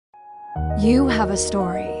You have a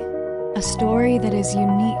story that is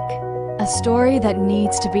unique, a story that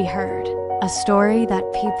needs to be heard, a story that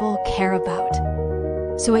people care about.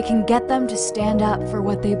 So it can get them to stand up for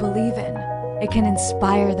what they believe in. It can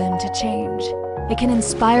inspire them to change. It can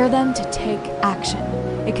inspire them to take action.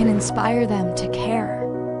 It can inspire them to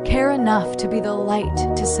care. Care enough to be the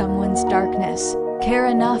light to someone's darkness. Care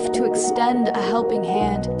enough to extend a helping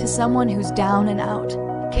hand to someone who's down and out.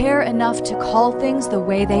 Care enough to call things the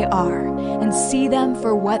way they are and see them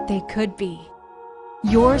for what they could be.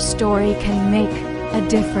 Your story can make a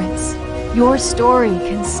difference. Your story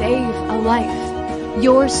can save a life.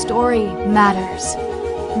 Your story matters.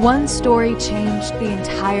 One story changed the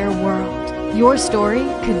entire world. Your story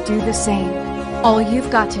could do the same. All you've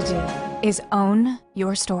got to do is own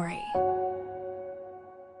your story.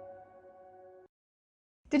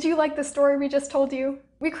 Did you like the story we just told you?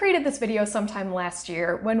 We created this video sometime last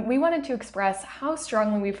year when we wanted to express how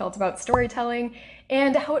strongly we felt about storytelling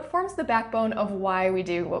and how it forms the backbone of why we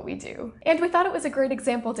do what we do. And we thought it was a great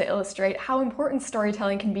example to illustrate how important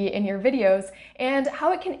storytelling can be in your videos and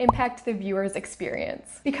how it can impact the viewer's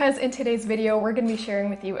experience. Because in today's video, we're going to be sharing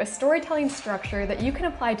with you a storytelling structure that you can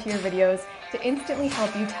apply to your videos to instantly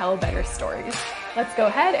help you tell better stories. Let's go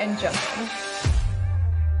ahead and jump in.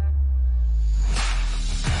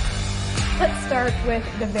 Let's start with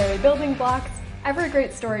the very building blocks. Every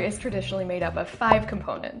great story is traditionally made up of 5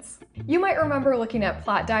 components. You might remember looking at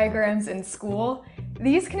plot diagrams in school.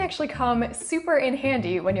 These can actually come super in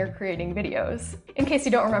handy when you're creating videos. In case you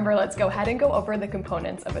don't remember, let's go ahead and go over the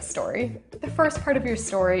components of a story. The first part of your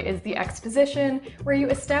story is the exposition, where you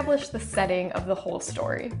establish the setting of the whole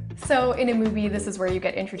story. So in a movie, this is where you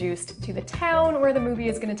get introduced to the town where the movie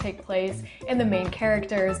is going to take place and the main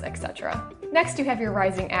characters, etc. Next, you have your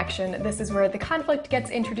rising action. This is where the conflict gets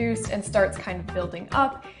introduced and starts kind of building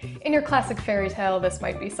up. In your classic fairy tale, this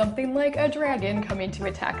might be something like a dragon coming to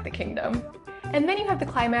attack the kingdom. And then you have the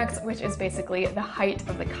climax, which is basically the height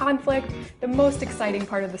of the conflict, the most exciting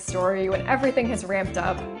part of the story when everything has ramped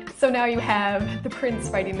up. So now you have the prince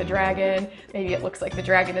fighting the dragon, maybe it looks like the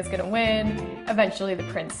dragon is going to win, eventually the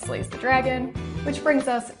prince slays the dragon, which brings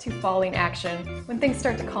us to falling action, when things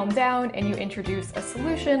start to calm down and you introduce a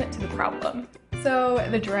solution to the problem. So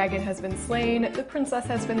the dragon has been slain, the princess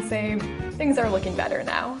has been saved, things are looking better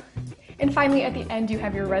now. And finally, at the end, you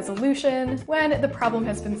have your resolution, when the problem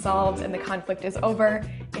has been solved and the conflict is over.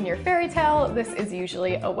 In your fairy tale, this is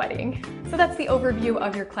usually a wedding. So that's the overview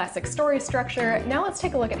of your classic story structure. Now let's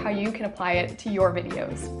take a look at how you can apply it to your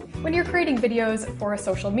videos. When you're creating videos for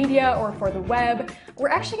social media or for the web, we're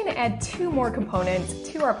actually going to add 2 more components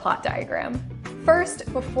to our plot diagram.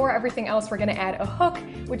 First, before everything else, we're going to add a hook,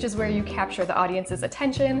 which is where you capture the audience's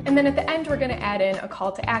attention. And then at the end, we're going to add in a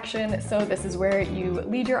call to action. So this is where you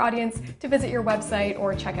lead your audience to visit your website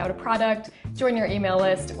or check out a product, join your email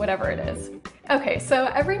list, whatever it is. Okay, so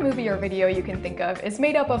every movie or video you can think of is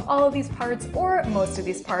made up of all of these parts, or most of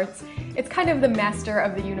these parts. It's kind of the master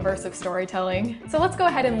of the universe of storytelling. So let's go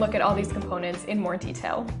ahead and look at all these components in more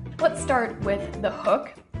detail. Let's start with the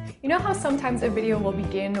hook. You know how sometimes a video will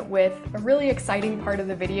begin with a really exciting part of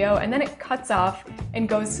the video and then it cuts off and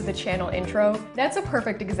goes to the channel intro? That's a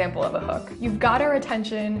perfect example of a hook. You've got our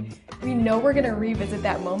attention, we know we're going to revisit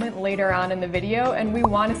that moment later on in the video, and we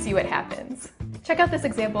want to see what happens. Check out this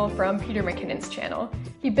example from Peter McKinnon's channel.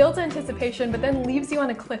 He builds anticipation but then leaves you on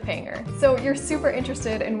a cliffhanger. So you're super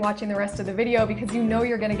interested in watching the rest of the video because you know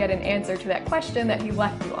you're going to get an answer to that question that he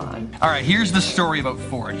left you on. Alright, here's the story about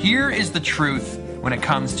Ford. Here is the truth when it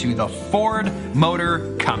comes to the Ford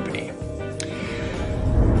Motor Company.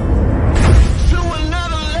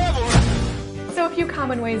 So a few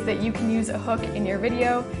common ways that you can use a hook in your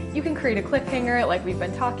video. You can create a cliffhanger like we've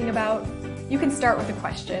been talking about. You can start with a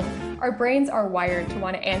question. Our brains are wired to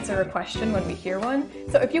want to answer a question when we hear one.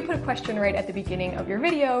 So if you put a question right at the beginning of your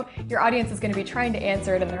video, your audience is going to be trying to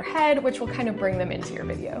answer it in their head, which will kind of bring them into your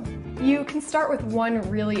video. You can start with one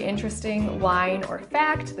really interesting line or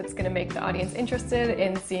fact that's going to make the audience interested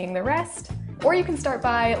in seeing the rest. Or you can start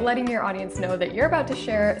by letting your audience know that you're about to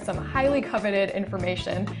share some highly coveted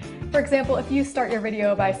information. For example, if you start your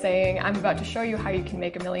video by saying, "I'm about to show you how you can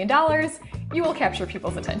make $1 million," you will capture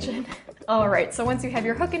people's attention. Alright, so once you have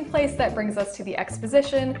your hook in place, that brings us to the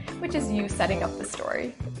exposition, which is you setting up the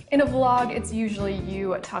story. In a vlog, it's usually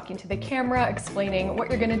you talking to the camera, explaining what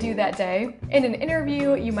you're going to do that day. In an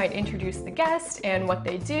interview, you might introduce the guest and what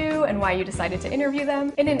they do and why you decided to interview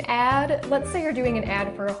them. In an ad, let's say you're doing an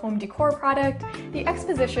ad for a home decor product, the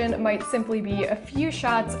exposition might simply be a few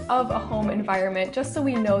shots of a home environment just so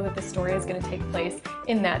we know that the story is going to take place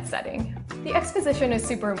in that setting. The exposition is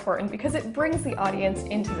super important because it brings the audience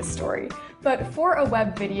into the story. But for a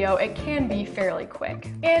web video, it can be fairly quick.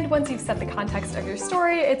 And once you've set the context of your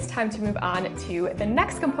story, it's time to move on to the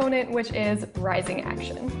next component, which is rising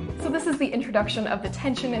action. So this is the introduction of the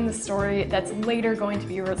tension in the story that's later going to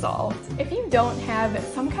be resolved. If you don't have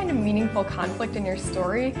some kind of meaningful conflict in your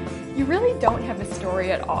story, you really don't have a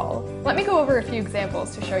story at all. Let me go over a few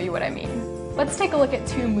examples to show you what I mean. Let's take a look at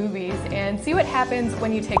two movies and see what happens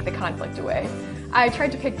when you take the conflict away. I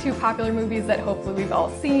tried to pick two popular movies that hopefully we've all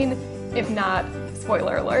seen. If not,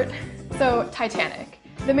 spoiler alert. So, Titanic.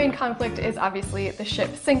 The main conflict is obviously the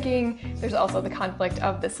ship sinking. There's also the conflict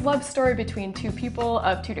of this love story between two people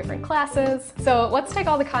of two different classes. So let's take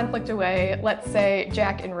all the conflict away. Let's say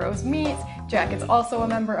Jack and Rose meet. Jack is also a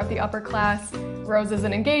member of the upper class. Rose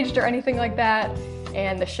isn't engaged or anything like that.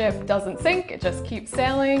 And the ship doesn't sink, it just keeps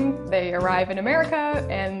sailing. They arrive in America,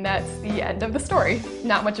 and that's the end of the story.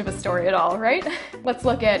 Not much of a story at all, right? Let's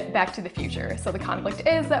look at Back to the Future. So the conflict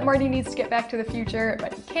is that Marty needs to get back to the future,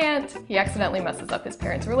 but he can't. He accidentally messes up his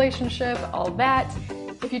parents' relationship, all that.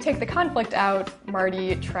 If you take the conflict out,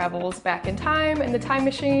 Marty travels back in time in the time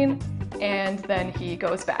machine, and then he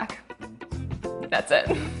goes back. That's it.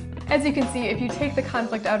 As you can see, if you take the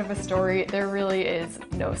conflict out of a story, there really is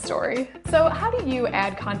no story. So how do you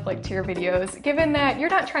add conflict to your videos, given that you're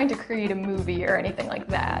not trying to create a movie or anything like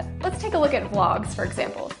that? Let's take a look at vlogs, for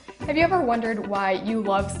example. Have you ever wondered why you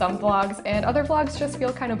love some vlogs and other vlogs just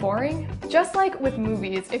feel kind of boring? Just like with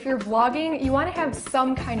movies, if you're vlogging, you want to have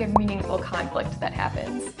some kind of meaningful conflict that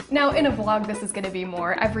happens. Now, in a vlog, this is going to be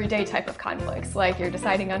more everyday type of conflicts, like you're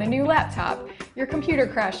deciding on a new laptop, your computer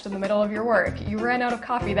crashed in the middle of your work, you ran out of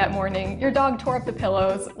coffee that morning, your dog tore up the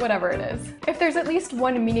pillows, whatever it is. If there's at least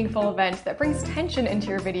one meaningful event that brings tension into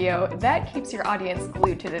your video, that keeps your audience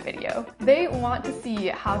glued to the video. They want to see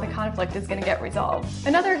how the conflict is going to get resolved.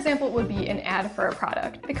 Another example would be an ad for a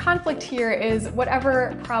product. The conflict here is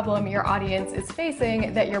whatever problem your audience is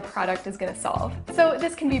facing that your product is going to solve. So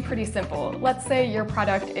this can be pretty simple. Let's say your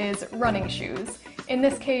product is running shoes. In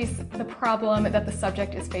this case, the problem that the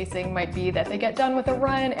subject is facing might be that they get done with a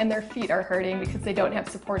run and their feet are hurting because they don't have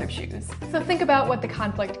supportive shoes. So think about what the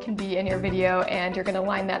conflict can be in your video, and you're going to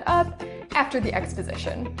line that up after the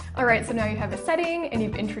exposition. Alright, so now you have a setting and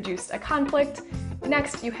you've introduced a conflict.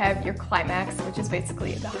 Next, you have your climax, which is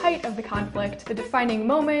basically the height of the conflict, the defining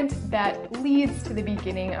moment that leads to the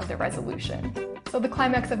beginning of the resolution. So the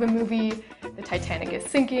climax of a movie, the Titanic is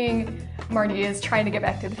sinking, Marty is trying to get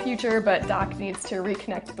back to the future, but Doc needs to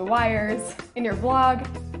reconnect the wires. In your vlog,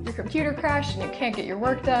 your computer crashed and you can't get your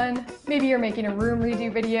work done. Maybe you're making a room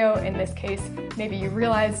redo video. In this case, maybe you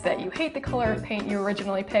realize that you hate the color of paint you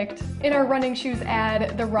originally picked. In our running shoes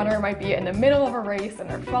ad, the runner might be in the middle of a race and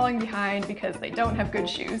they're falling behind because they don't have good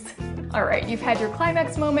shoes. Alright, you've had your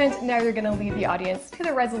climax moment, now you're going to lead the audience to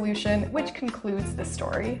the resolution, which concludes the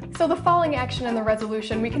story. So the falling action and the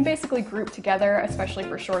resolution we can basically group together, especially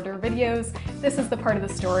for shorter videos. This is the part of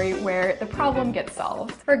the story where the problem gets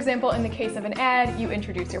solved. For example, in the case of an ad, you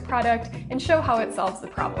introduce your product and show how it solves the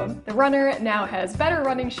problem. The runner now has better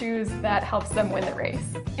running shoes that helps them win the race.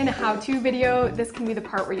 In a how-to video, this can be the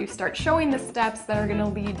part where you start showing the steps that are going to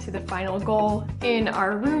lead to the final goal. In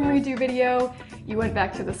our room redo video, you went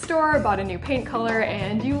back to the store, bought a new paint color,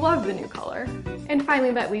 and you love the new color. And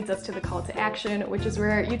finally, that leads us to the call to action, which is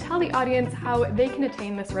where you tell the audience how they can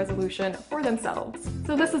attain this resolution for themselves.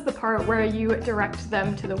 So this is the part where you direct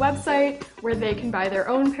them to the website where they can buy their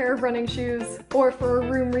own pair of running shoes. Or for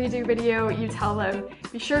a room redo video, you tell them,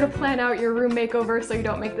 be sure to plan out your room makeover so you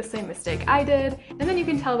don't make the same mistake I did. And then you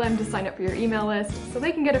can tell them to sign up for your email list so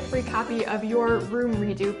they can get a free copy of your room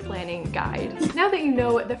redo planning guide. Now that you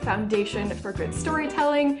know the foundation for good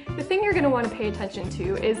storytelling, the thing you're going to want to pay attention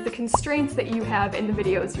to is the constraints that you have in the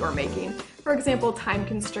videos you're making. For example, time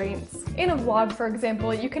constraints. In a vlog, for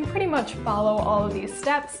example, you can pretty much follow all of these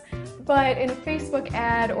steps, but in a Facebook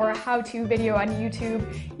ad or a how-to video on YouTube,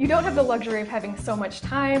 you don't have the luxury of having so much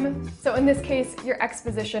time. So in this case, your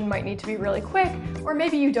exposition might need to be really quick, or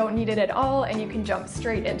maybe you don't need it at all and you can jump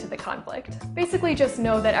straight into the conflict. Basically, just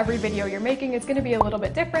know that every video you're making is going to be a little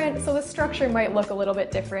bit different, so the structure might look a little bit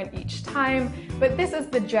different each time, but this is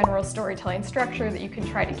the general storytelling structure that you can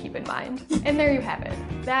try to keep in mind. And there you have it.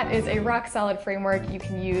 That is a rock-solid framework you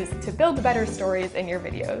can use to build better stories in your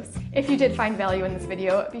videos. If you did find value in this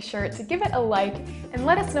video, be sure to give it a like and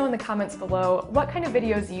let us know in the comments below what kind of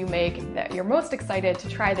videos you make that you're most excited to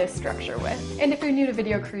try this structure with. And if you're new to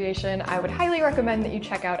video creation, I would highly recommend that you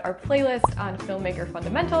check out our playlist on filmmaker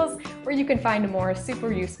fundamentals, where you can find more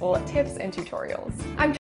super useful tips and tutorials.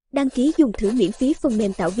 Đăng ký dùng thử miễn phí phần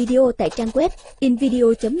mềm tạo video tại trang web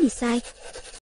invideo.design.